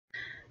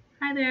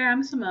Hi there,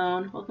 I'm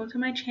Simone. Welcome to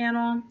my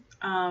channel.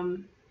 I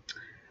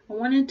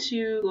wanted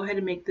to go ahead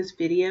and make this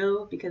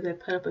video because I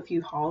put up a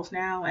few hauls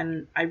now,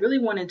 and I really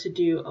wanted to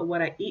do a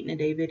what I eat in a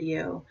day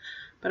video,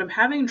 but I'm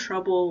having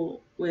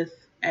trouble with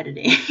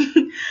editing.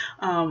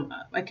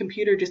 My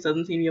computer just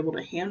doesn't seem to be able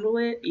to handle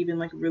it, even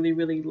like really,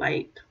 really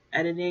light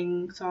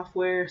editing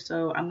software,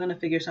 so I'm gonna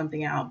figure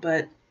something out.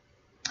 But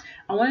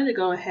I wanted to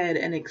go ahead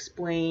and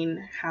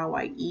explain how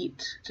I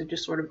eat to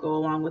just sort of go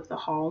along with the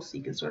haul so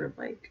you can sort of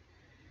like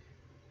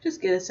just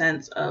get a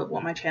sense of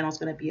what my channel is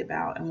going to be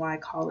about and why I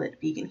call it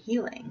vegan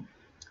healing.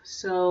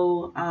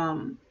 So,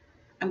 I'm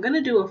going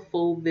to do a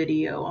full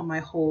video on my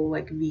whole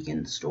like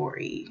vegan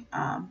story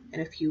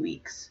in a few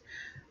weeks.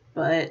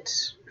 But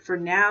for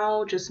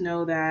now, just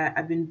know that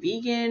I've been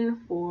vegan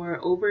for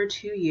over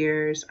 2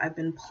 years. I've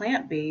been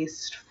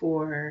plant-based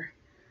for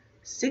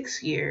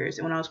 6 years.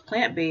 And when I was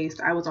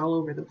plant-based, I was all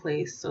over the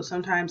place. So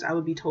sometimes I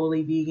would be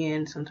totally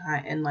vegan,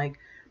 sometimes and like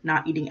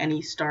not eating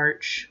any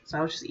starch. So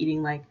I was just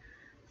eating like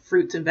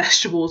fruits and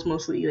vegetables,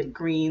 mostly like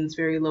greens,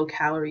 very low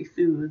calorie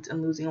foods,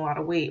 and losing a lot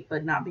of weight,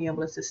 but not being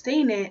able to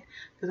sustain it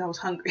because I was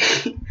hungry.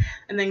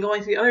 And then going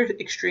to the other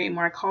extreme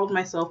where I called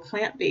myself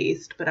plant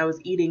based, but I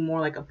was eating more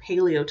like a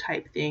paleo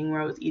type thing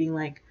where I was eating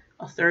like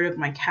a third of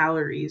my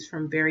calories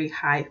from very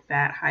high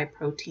fat, high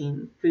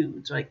protein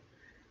foods. Like,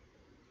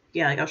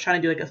 yeah, like I was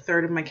trying to do like a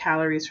third of my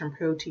calories from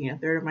protein, a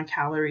third of my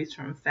calories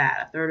from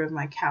fat, a third of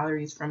my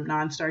calories from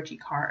non starchy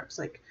carbs.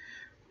 Like,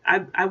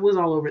 I was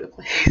all over the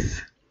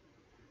place.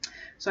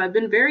 So I've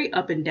been very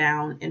up and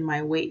down in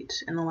my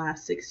weight in the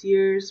last 6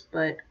 years,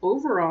 but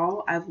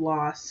overall, I've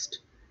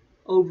lost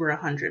over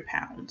 100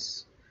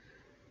 pounds.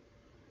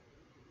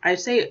 I'd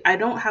say I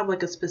don't have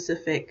like a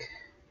specific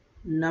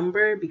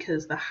number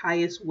because the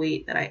highest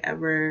weight that I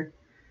ever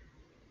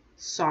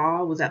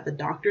saw was at the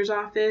doctor's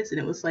office and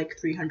it was like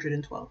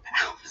 312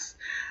 pounds.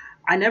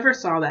 I never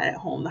saw that at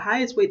home. The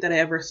highest weight that I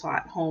ever saw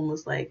at home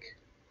was like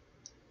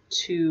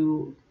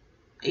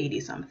 280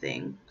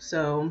 something.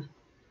 So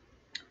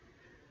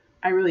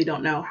I really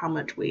don't know how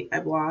much weight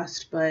I've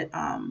lost, but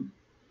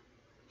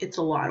it's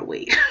a lot of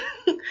weight.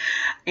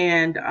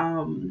 And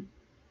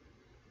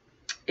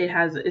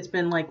it's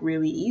been like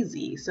really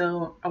easy.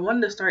 So I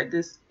wanted to start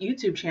this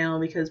YouTube channel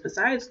because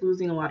besides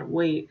losing a lot of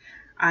weight,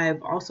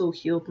 I've also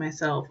healed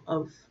myself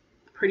of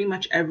pretty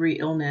much every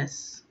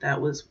illness that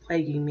was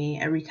plaguing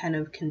me, every kind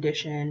of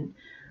condition.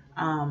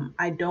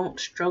 I don't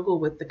struggle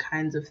with the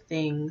kinds of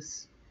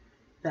things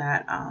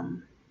that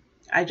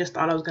I just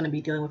thought I was going to be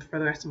dealing with for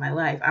the rest of my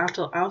life. I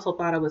also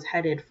thought I was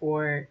headed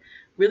for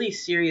really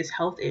serious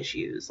health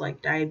issues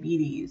like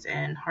diabetes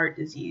and heart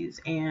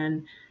disease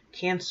and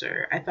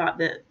cancer. I thought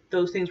that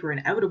those things were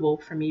inevitable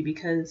for me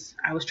because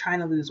I was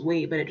trying to lose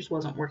weight, but it just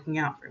wasn't working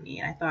out for me.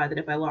 And I thought that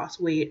if I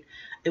lost weight,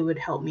 it would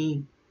help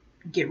me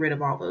get rid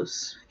of all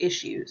those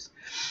issues.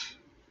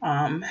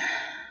 Um,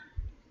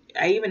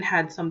 I even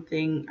had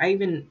something, I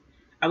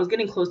was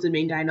getting close to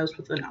being diagnosed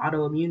with an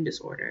autoimmune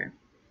disorder.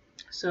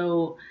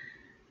 So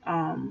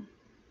um,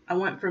 I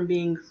went from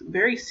being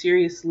very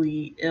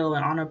seriously ill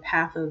and on a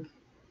path of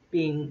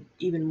being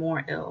even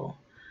more ill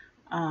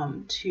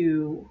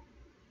to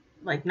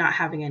like not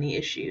having any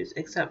issues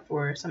except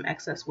for some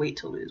excess weight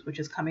to lose, which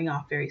is coming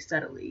off very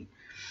steadily.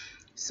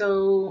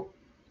 So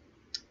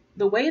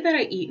the way that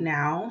I eat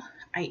now,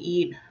 I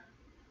eat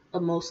a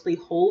mostly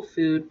whole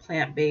food,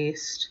 plant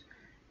based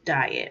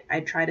diet. I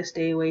try to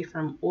stay away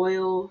from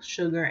oil,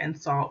 sugar, and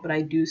salt, but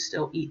I do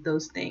still eat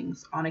those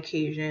things on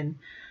occasion.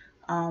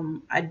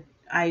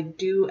 I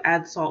do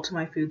add salt to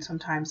my food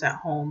sometimes at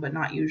home, but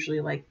not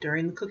usually like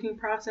during the cooking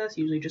process,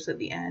 usually just at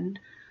the end.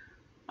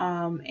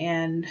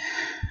 And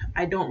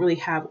I don't really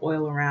have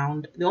oil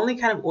around. The only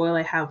kind of oil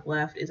I have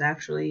left is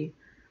actually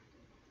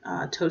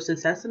toasted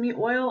sesame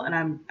oil,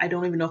 and I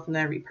don't even know if I'm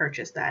gonna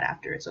repurchase that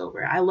after it's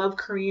over. I love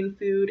Korean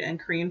food, and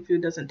Korean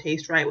food doesn't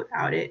taste right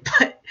without it,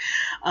 but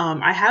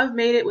I have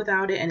made it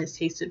without it, and it's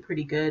tasted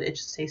pretty good. It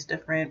just tastes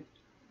different,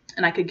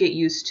 and I could get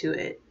used to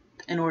it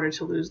in order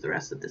to lose the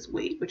rest of this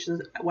weight, which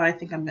is what I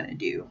think I'm gonna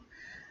do.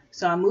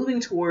 So I'm moving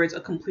towards a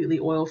completely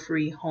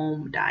oil-free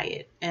home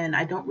diet, and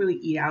I don't really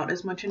eat out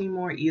as much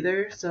anymore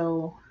either.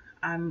 So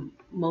I'm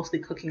mostly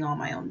cooking all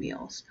my own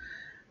meals.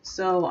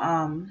 So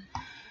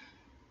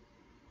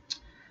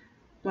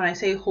when I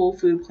say whole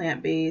food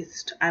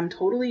plant-based, I'm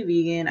totally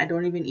vegan. I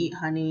don't even eat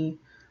honey.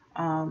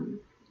 Um,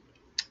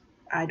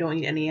 I don't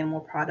eat any animal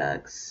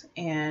products,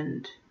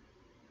 and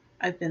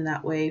I've been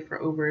that way for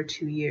over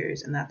 2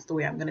 years, and that's the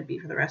way I'm going to be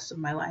for the rest of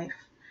my life.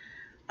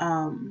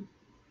 Um,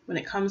 when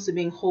it comes to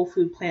being whole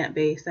food plant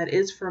based, that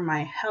is for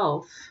my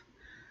health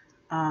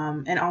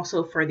and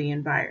also for the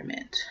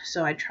environment.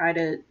 So I try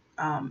to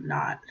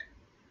not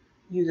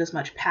use as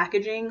much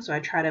packaging. So I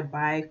try to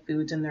buy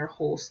foods in their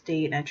whole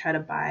state, and I try to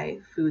buy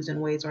foods in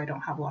ways where I don't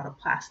have a lot of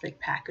plastic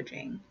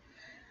packaging.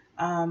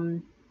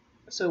 Um,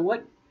 so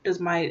what does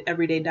my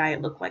everyday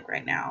diet look like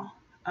right now?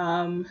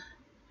 Um,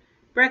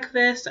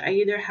 Breakfast, I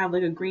either have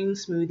like a green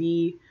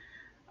smoothie,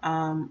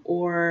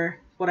 or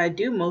what I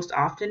do most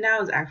often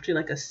now is actually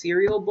like a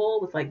cereal bowl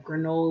with like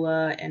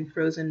granola and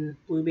frozen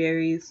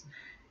blueberries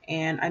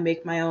and I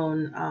make my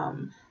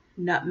own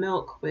nut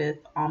milk with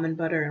almond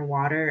butter and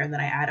water, and then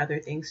I add other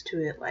things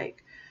to it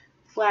like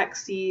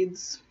flax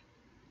seeds,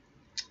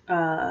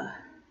 uh,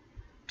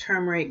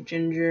 turmeric,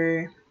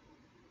 ginger,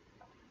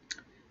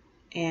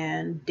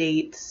 and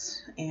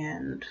dates,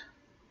 and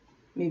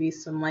maybe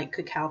some like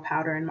cacao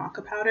powder and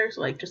maca powder,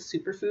 so like just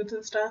superfoods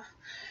and stuff.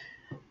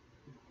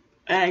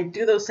 And I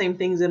do those same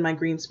things in my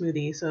green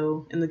smoothie.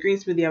 So in the green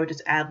smoothie, I would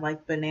just add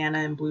like banana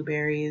and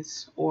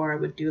blueberries, or I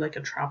would do like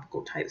a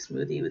tropical type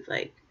smoothie with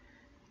like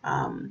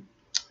um,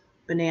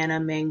 banana,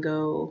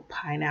 mango,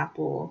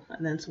 pineapple,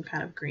 and then some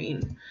kind of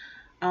green.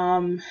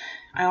 Um,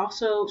 I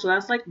also, so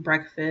that's like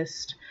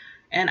breakfast.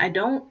 And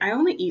I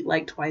only eat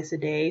like twice a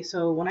day.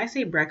 So when I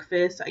say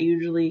breakfast, I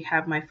usually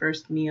have my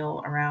first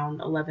meal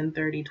around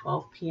 11:30,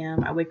 12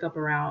 p.m. I wake up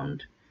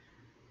around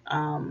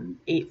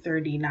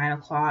 8:30, 9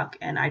 o'clock,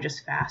 and I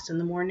just fast in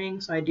the morning.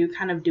 So I do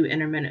kind of do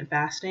intermittent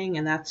fasting,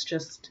 and that's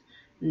just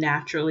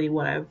naturally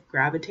what I've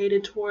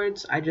gravitated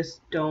towards. I just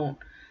don't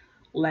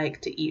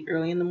like to eat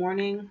early in the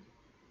morning.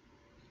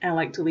 I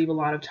like to leave a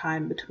lot of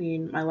time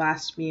between my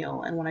last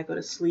meal and when I go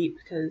to sleep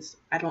because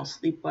I don't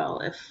sleep well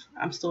if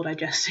I'm still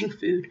digesting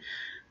food.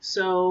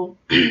 So,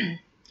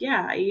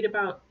 yeah, I eat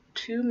about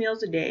 2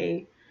 meals a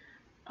day.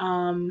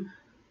 Um,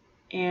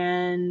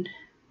 and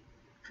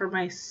for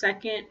my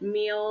second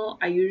meal,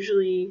 I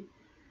usually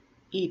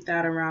eat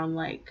that around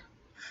like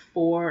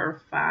 4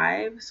 or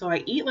 5. So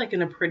I eat like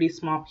in a pretty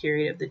small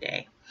period of the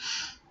day.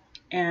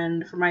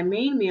 And for my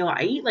main meal,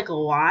 I eat like a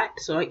lot.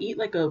 So I eat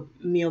like a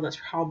meal that's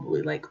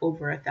probably like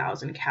over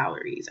 1,000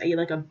 calories. I eat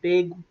like a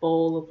big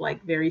bowl of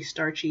like very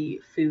starchy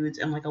foods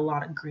and like a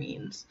lot of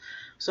greens.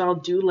 So I'll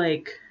do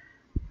like,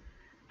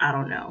 I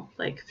don't know,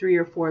 like 3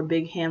 or 4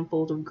 big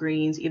handfuls of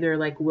greens, either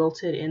like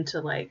wilted into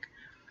like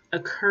a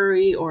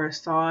curry or a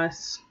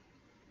sauce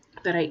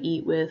that I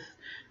eat with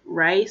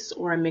rice,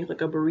 or I make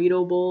like a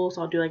burrito bowl.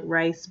 So I'll do like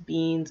rice,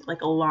 beans,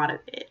 like a lot of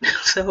it.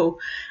 So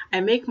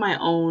I make my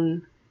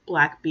own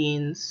black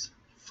beans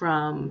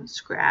from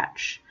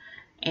scratch.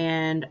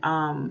 And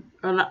or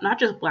not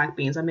just black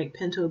beans. I make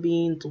pinto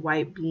beans,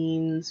 white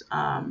beans,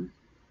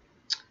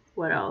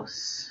 what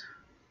else?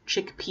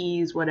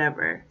 Chickpeas,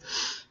 whatever.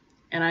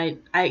 And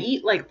I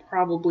eat like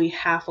probably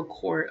half a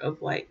quart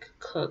of like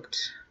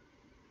cooked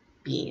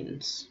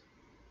beans.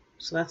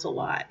 So that's a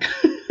lot.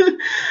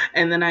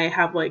 And then I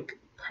have like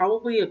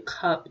probably a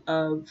cup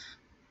of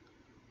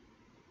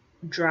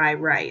dry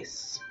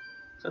rice.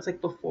 So it's like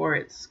before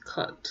it's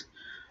cooked.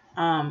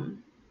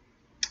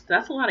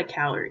 That's a lot of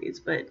calories,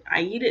 but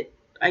I eat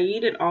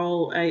it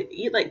all. I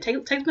eat like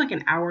takes me like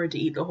an hour to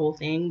eat the whole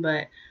thing,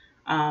 but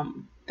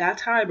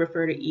that's how I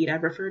prefer to eat. I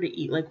prefer to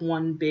eat like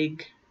one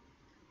big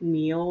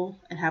meal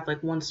and have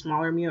like one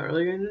smaller meal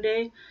earlier in the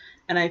day.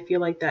 And I feel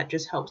like that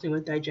just helps me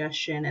with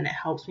digestion, and it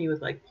helps me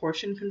with like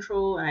portion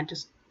control, and I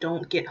just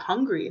don't get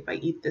hungry if I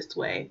eat this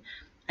way.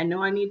 I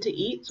know I need to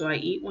eat, so I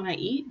eat when I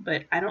eat,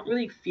 but I don't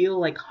really feel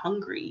like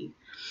hungry,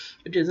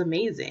 which is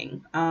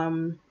amazing.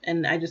 And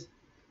I just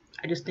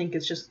think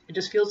it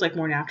just feels like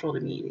more natural to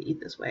me to eat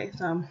this way.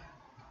 So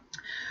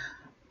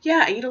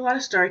yeah, I eat a lot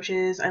of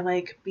starches. I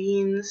like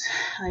beans,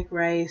 I like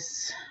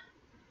rice,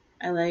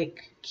 I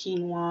like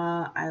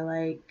quinoa, I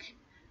like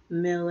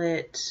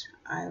millet,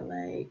 I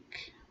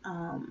like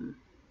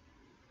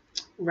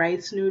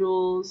rice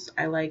noodles,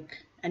 I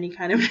like any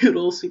kind of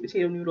noodles, sweet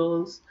potato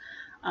noodles.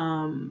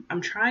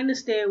 I'm trying to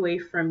stay away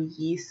from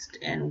yeast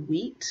and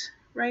wheat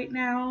right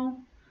now,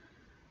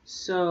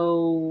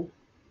 so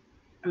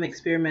I'm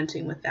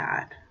experimenting with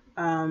that.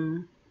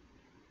 I'm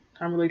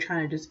really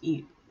trying to just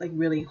eat like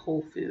really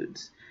whole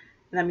foods.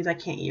 And that means I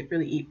can't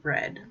really eat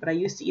bread. But I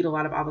used to eat a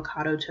lot of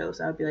avocado toast.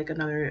 That would be like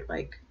another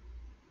like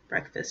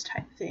breakfast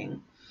type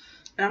thing.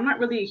 And I'm not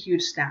really a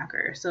huge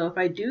snacker. So if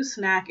I do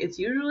snack, it's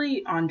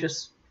usually on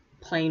just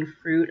plain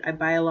fruit. I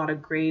buy a lot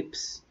of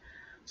grapes.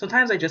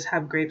 Sometimes I just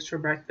have grapes for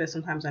breakfast.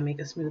 Sometimes I make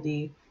a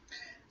smoothie.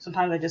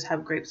 Sometimes I just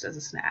have grapes as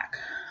a snack.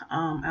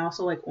 I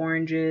also like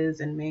oranges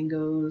and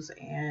mangoes,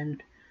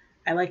 and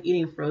I like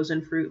eating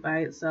frozen fruit by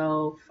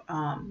itself.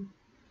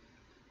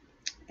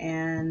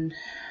 And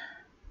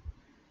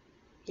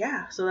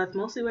yeah, so that's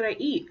mostly what I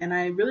eat. And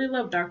I really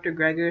love Dr.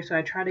 Greger, so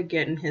I try to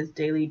get in his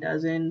daily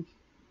dozen.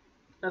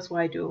 That's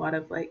why I do a lot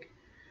of like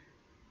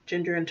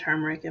ginger and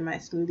turmeric in my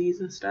smoothies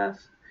and stuff.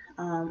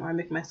 Or I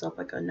make myself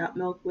like a nut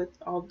milk with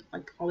all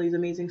these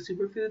amazing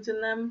superfoods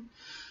in them.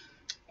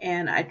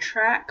 And I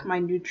track my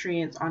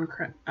nutrients on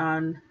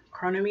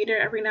Chronometer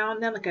every now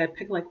and then. Like I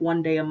pick like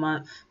one day a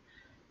month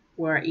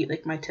where I eat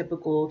like my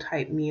typical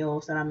type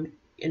meals that I'm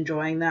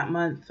enjoying that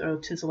month,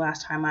 or since the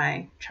last time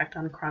I checked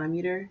on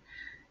Chronometer.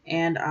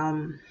 And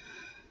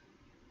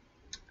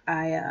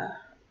I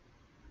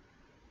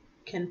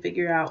can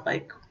figure out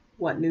like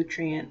what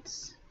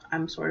nutrients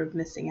I'm sort of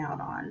missing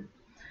out on.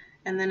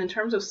 And then in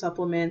terms of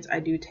supplements,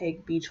 I do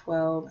take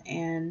B12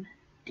 and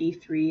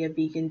D3, a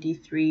vegan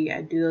D3.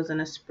 I do those in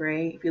a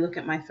spray. If you look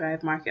at my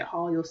Thrive Market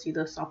haul, you'll see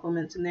those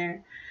supplements in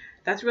there.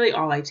 That's really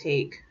all I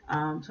take.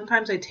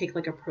 Sometimes I take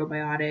like a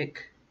probiotic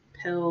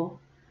pill,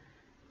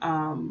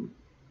 but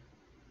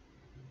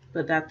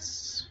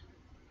that's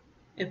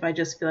if I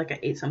just feel like I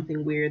ate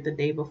something weird the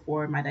day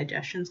before, my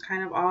digestion's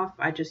kind of off,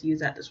 I just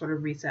use that to sort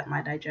of reset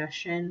my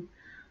digestion.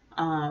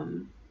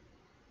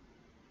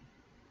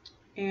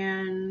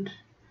 And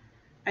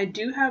I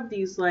do have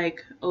these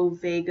like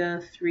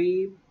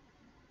omega-3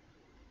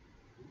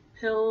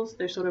 pills.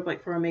 They're sort of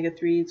like for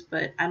omega-3s,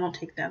 but I don't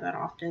take that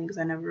often because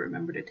I never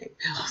remember to take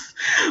pills.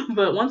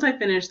 But once I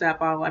finish that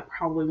bottle, I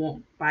probably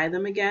won't buy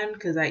them again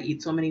because I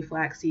eat so many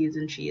flax seeds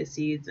and chia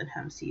seeds and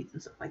hemp seeds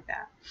and stuff like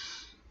that.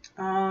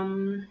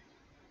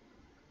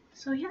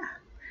 So yeah.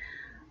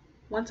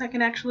 Once I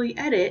can actually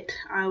edit,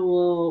 I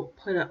will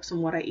put up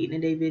some what I eat in a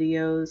day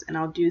videos, and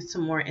I'll do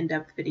some more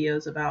in-depth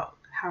videos about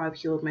how I've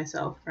healed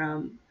myself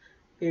from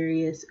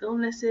various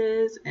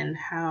illnesses and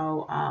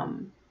how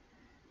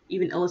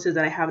even illnesses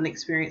that I haven't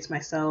experienced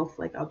myself,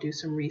 like I'll do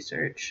some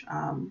research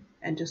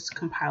and just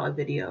compile a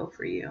video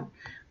for you.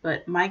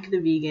 But Mike the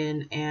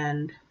Vegan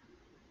and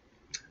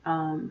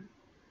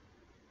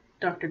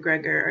Dr.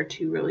 Greger are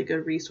two really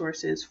good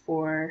resources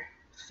for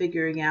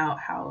figuring out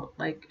how,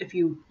 like, if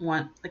you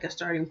want like a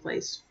starting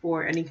place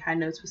for any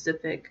kind of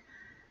specific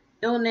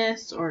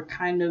illness or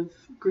kind of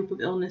group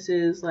of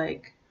illnesses,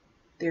 like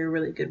they're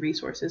really good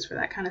resources for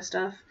that kind of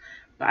stuff.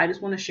 But I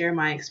just want to share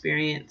my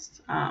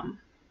experience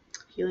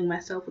healing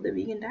myself with a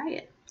vegan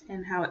diet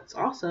and how it's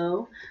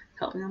also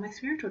helped me on my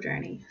spiritual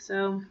journey.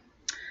 So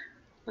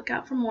look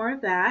out for more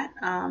of that.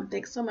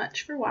 Thanks so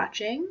much for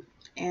watching,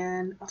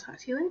 and I'll talk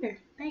to you later.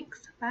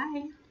 Thanks.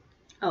 Bye.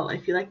 Oh,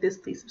 if you like this,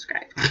 please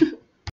subscribe.